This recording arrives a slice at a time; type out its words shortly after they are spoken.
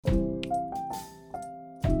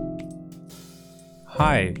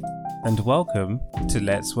Hi, and welcome to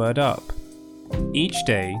Let's Word Up. Each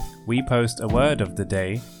day, we post a word of the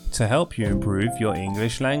day to help you improve your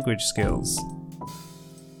English language skills.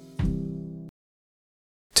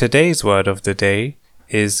 Today's word of the day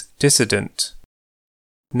is dissident.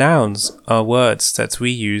 Nouns are words that we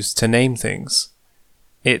use to name things.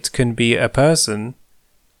 It can be a person,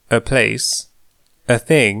 a place, a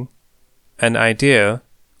thing, an idea,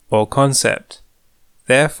 or concept.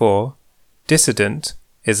 Therefore, dissident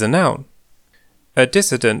is a noun. A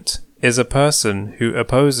dissident is a person who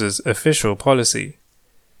opposes official policy.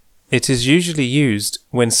 It is usually used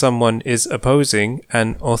when someone is opposing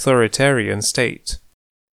an authoritarian state.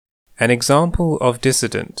 An example of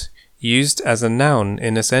dissident used as a noun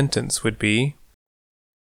in a sentence would be: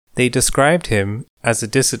 they described him as a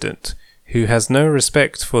dissident who has no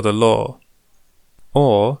respect for the law.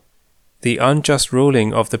 Or, the unjust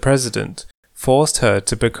ruling of the president forced her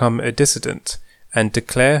to become a dissident and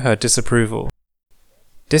declare her disapproval.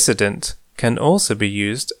 Dissident can also be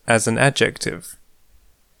used as an adjective,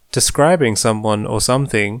 describing someone or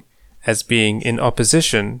something as being in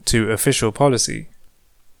opposition to official policy.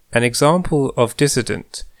 An example of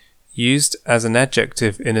dissident used as an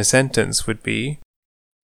adjective in a sentence would be: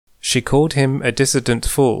 she called him a dissident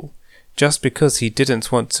fool just because he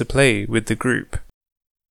didn't want to play with the group.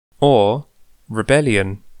 Or,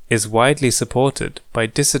 rebellion is widely supported by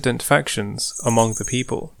dissident factions among the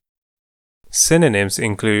people. Synonyms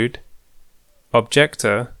include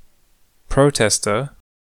objector, protester,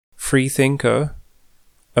 freethinker,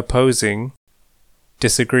 opposing,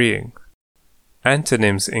 disagreeing.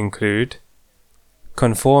 Antonyms include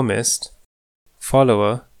conformist,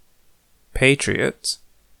 follower, patriot,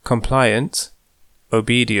 compliant,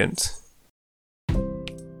 obedient.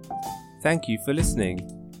 Thank you for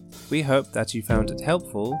listening. We hope that you found it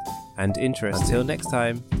helpful and interesting. Until next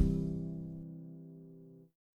time.